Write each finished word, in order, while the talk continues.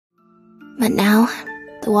But now,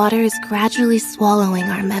 the water is gradually swallowing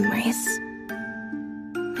our memories.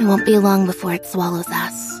 It won't be long before it swallows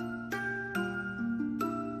us.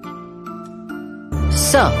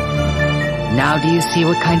 So, now do you see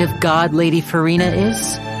what kind of god Lady Farina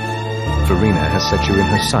is? Farina has set you in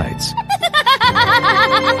her sights.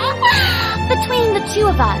 Between the two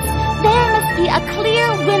of us, there must be a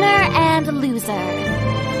clear winner and loser.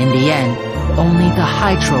 In the end, only the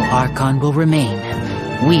Hydro Archon will remain,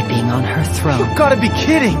 weeping on her throne. You've gotta be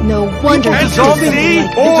kidding! No wonder he's dissolving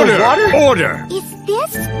like Order! Order! Is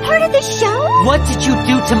this part of the show? What did you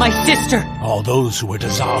do to my sister? All those who were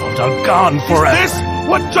dissolved are gone forever. Is this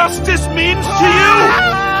what justice means to you?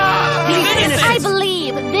 I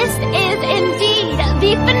believe this is indeed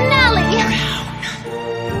the finale.